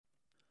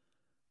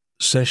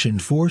Session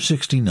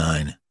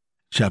 469,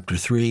 Chapter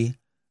 3,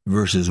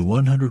 verses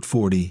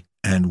 140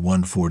 and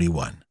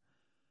 141.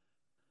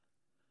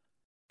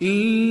 إن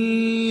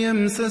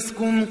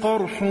يمسسكم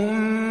قرح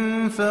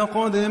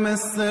فقد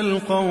مس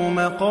القوم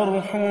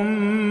قرح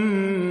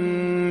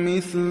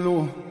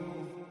مثله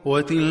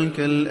وتلك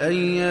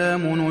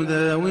الأيام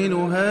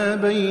نداولها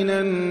بين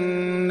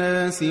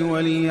الناس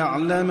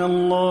وليعلم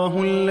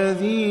الله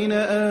الذين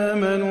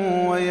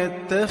آمنوا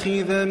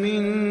ويتخذ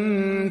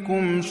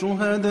منكم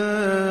شهداء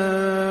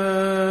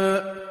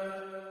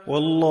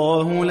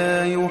والله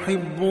لا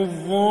يحب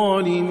الظالمين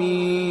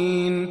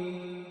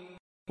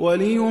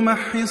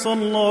وليمحص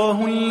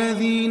الله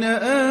الذين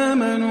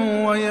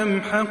آمنوا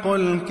ويمحق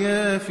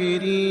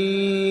الكافرين.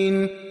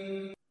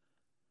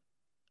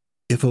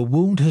 If a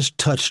wound has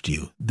touched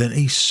you, then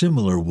a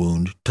similar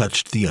wound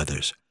touched the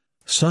others.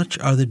 Such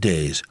are the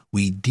days.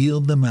 We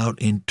deal them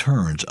out in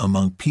turns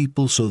among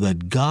people so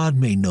that God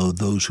may know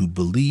those who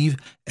believe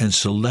and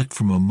select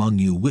from among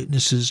you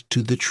witnesses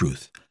to the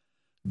truth.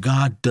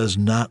 God does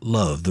not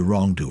love the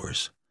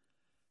wrongdoers.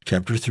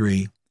 Chapter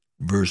 3,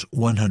 verse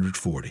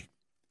 140.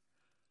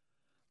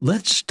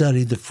 Let's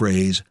study the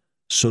phrase,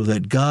 so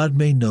that God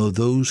may know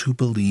those who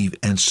believe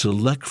and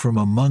select from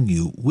among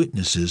you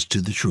witnesses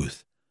to the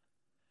truth.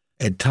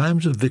 At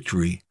times of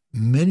victory,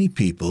 many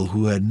people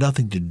who had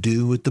nothing to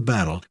do with the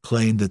battle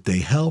claim that they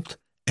helped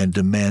and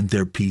demand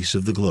their piece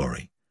of the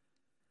glory.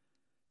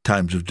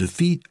 Times of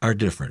defeat are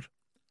different.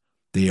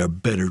 They are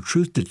better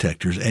truth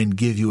detectors and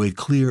give you a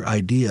clear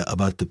idea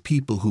about the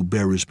people who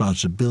bear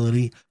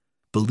responsibility,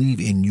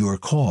 believe in your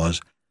cause,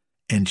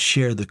 and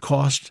share the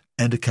cost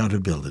and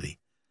accountability.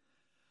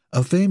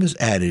 A famous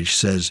adage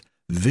says,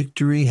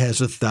 "Victory has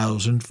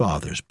 1,000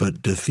 fathers,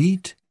 but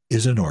defeat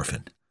is an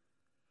orphan."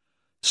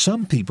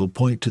 Some people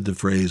point to the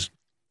phrase,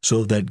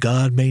 so that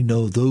God may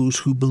know those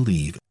who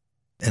believe,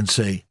 and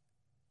say,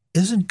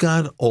 isn't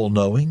God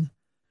all-knowing?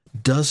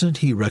 Doesn't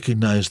He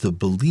recognize the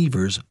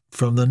believers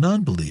from the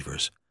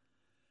non-believers?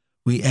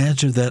 We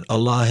answer that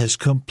Allah has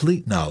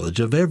complete knowledge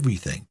of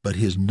everything, but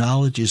His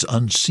knowledge is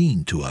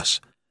unseen to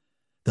us.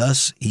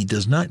 Thus, He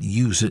does not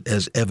use it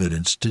as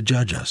evidence to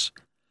judge us.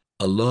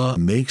 Allah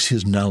makes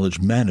His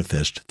knowledge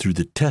manifest through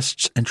the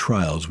tests and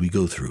trials we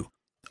go through.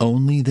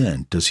 Only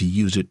then does He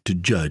use it to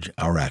judge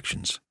our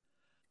actions.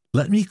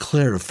 Let me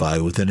clarify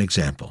with an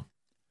example.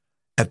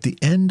 At the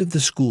end of the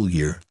school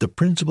year, the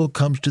principal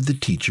comes to the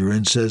teacher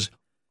and says,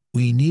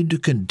 "We need to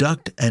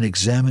conduct an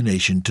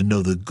examination to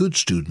know the good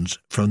students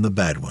from the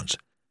bad ones.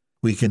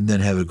 We can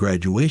then have a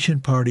graduation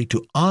party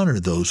to honor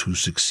those who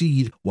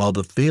succeed while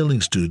the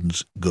failing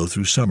students go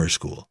through summer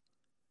school."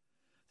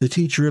 The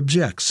teacher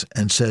objects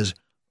and says,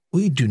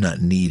 "We do not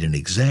need an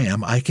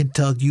exam. I can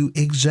tell you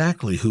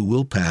exactly who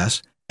will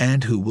pass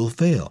and who will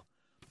fail.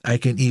 I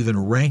can even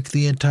rank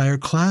the entire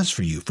class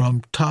for you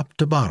from top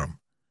to bottom."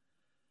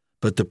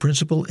 But the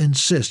principal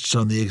insists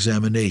on the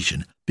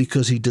examination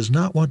because he does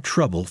not want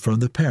trouble from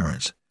the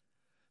parents.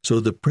 So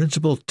the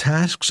principal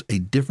tasks a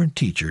different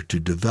teacher to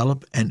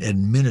develop and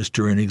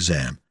administer an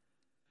exam.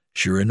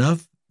 Sure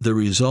enough, the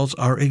results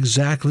are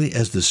exactly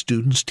as the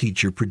student's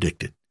teacher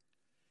predicted.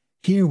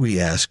 Here we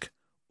ask,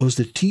 was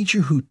the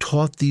teacher who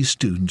taught these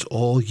students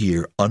all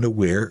year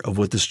unaware of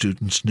what the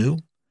students knew?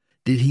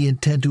 Did he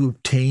intend to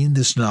obtain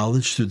this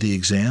knowledge through the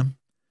exam?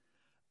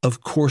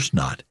 Of course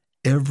not.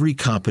 Every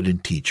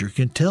competent teacher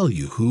can tell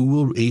you who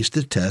will ace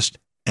the test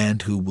and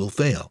who will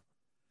fail.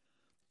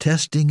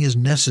 Testing is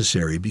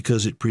necessary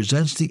because it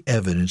presents the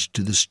evidence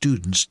to the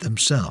students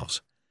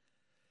themselves.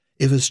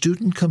 If a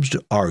student comes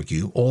to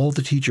argue, all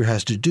the teacher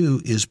has to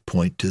do is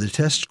point to the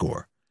test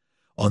score.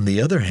 On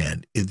the other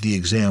hand, if the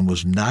exam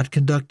was not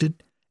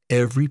conducted,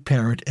 every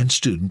parent and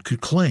student could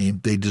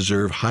claim they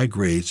deserve high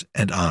grades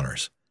and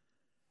honors.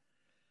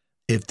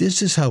 If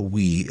this is how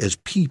we, as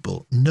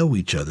people, know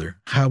each other,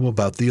 how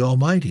about the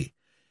Almighty?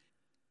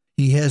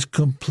 He has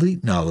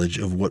complete knowledge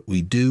of what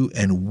we do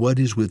and what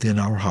is within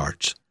our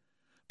hearts.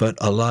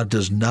 But Allah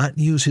does not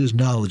use His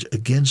knowledge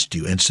against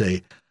you and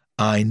say,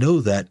 "I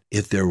know that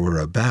if there were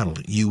a battle,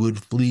 you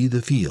would flee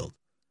the field."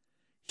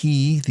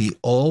 He, the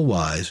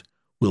All-Wise,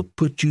 will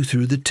put you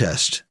through the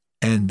test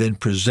and then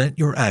present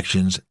your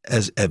actions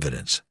as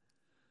evidence.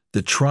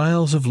 The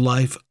trials of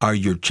life are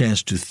your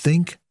chance to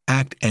think,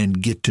 act,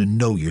 and get to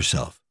know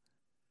yourself.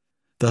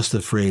 Thus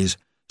the phrase,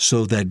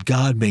 "so that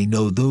God may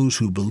know those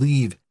who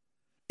believe,"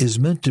 is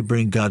meant to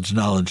bring God's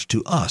knowledge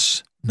to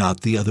us,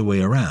 not the other way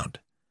around.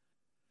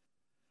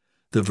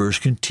 The verse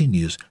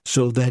continues,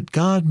 "so that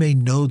God may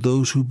know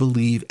those who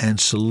believe and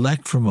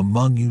select from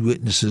among you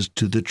witnesses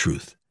to the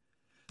truth."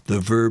 The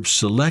verb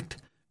select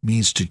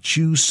means to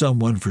choose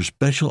someone for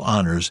special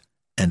honors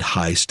and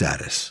high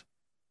status.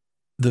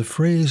 The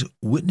phrase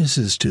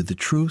witnesses to the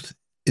truth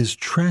is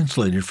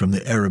translated from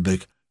the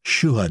Arabic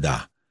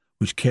shuhada,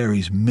 which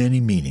carries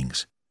many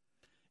meanings.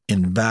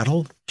 In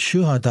battle,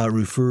 shuhada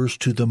refers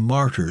to the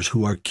martyrs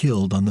who are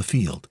killed on the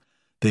field.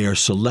 They are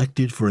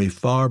selected for a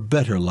far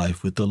better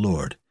life with the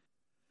Lord.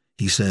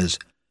 He says,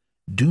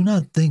 "Do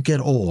not think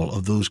at all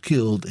of those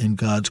killed in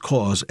God's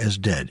cause as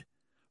dead.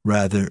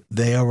 Rather,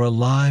 they are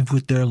alive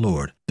with their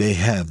Lord. They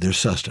have their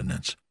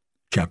sustenance.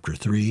 Chapter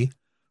 3,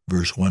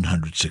 verse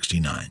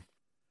 169.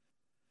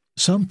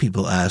 Some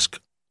people ask,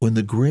 when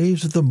the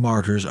graves of the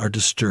martyrs are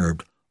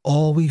disturbed,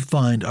 all we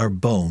find are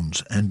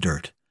bones and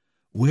dirt.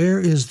 Where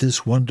is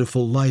this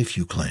wonderful life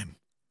you claim?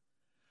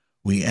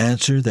 We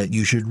answer that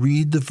you should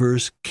read the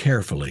verse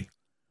carefully.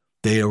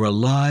 They are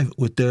alive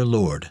with their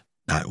Lord,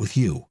 not with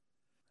you,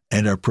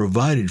 and are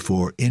provided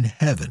for in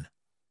heaven,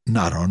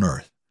 not on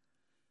earth.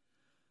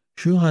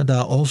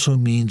 Shuhada also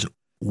means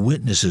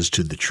witnesses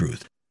to the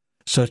truth,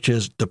 such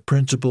as the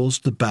principles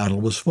the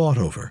battle was fought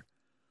over.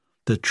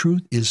 The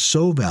truth is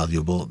so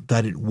valuable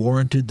that it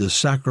warranted the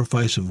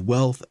sacrifice of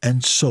wealth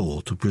and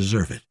soul to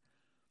preserve it.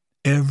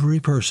 Every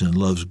person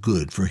loves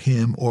good for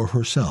him or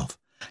herself,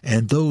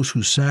 and those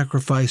who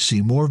sacrifice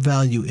see more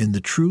value in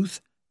the truth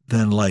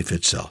than life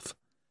itself.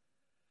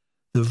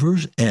 The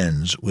verse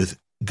ends with,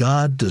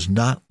 God does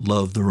not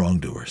love the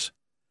wrongdoers.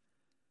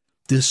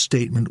 This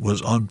statement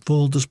was on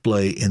full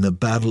display in the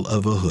Battle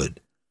of Uhud.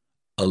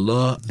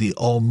 Allah the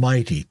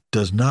Almighty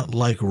does not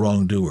like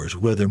wrongdoers,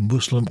 whether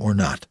Muslim or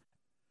not.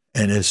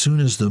 And as soon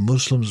as the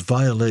Muslims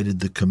violated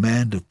the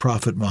command of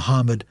Prophet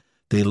Muhammad,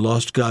 they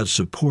lost God's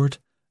support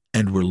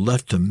and were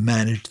left to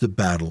manage the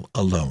battle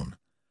alone.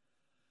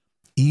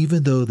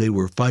 Even though they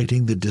were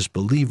fighting the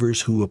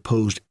disbelievers who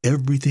opposed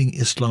everything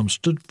Islam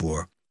stood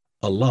for,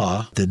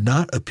 Allah did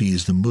not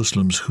appease the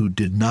Muslims who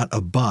did not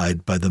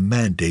abide by the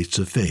mandates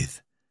of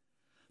faith.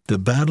 The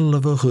Battle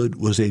of Uhud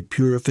was a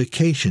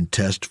purification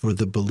test for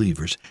the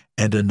believers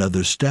and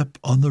another step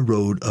on the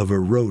road of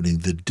eroding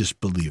the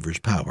disbelievers'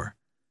 power.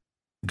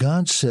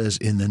 God says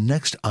in the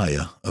next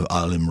ayah of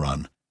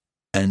Imran,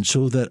 and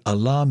so that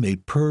Allah may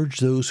purge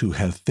those who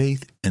have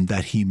faith and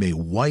that He may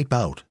wipe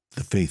out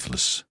the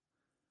faithless.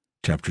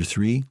 Chapter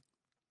 3,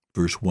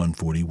 verse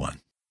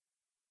 141.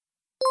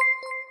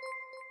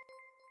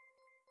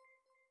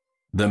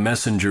 The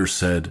messenger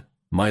said,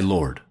 My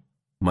Lord,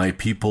 my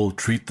people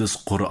treat this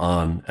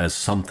Quran as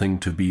something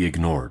to be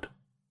ignored.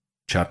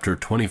 Chapter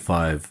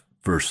 25,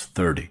 verse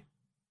 30.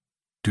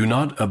 Do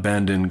not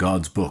abandon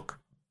God's book.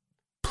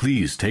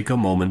 Please take a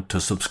moment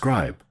to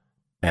subscribe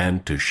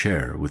and to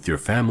share with your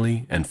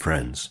family and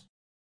friends.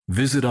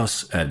 Visit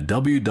us at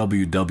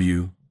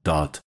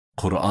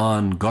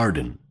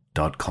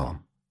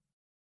www.qurangarden.com.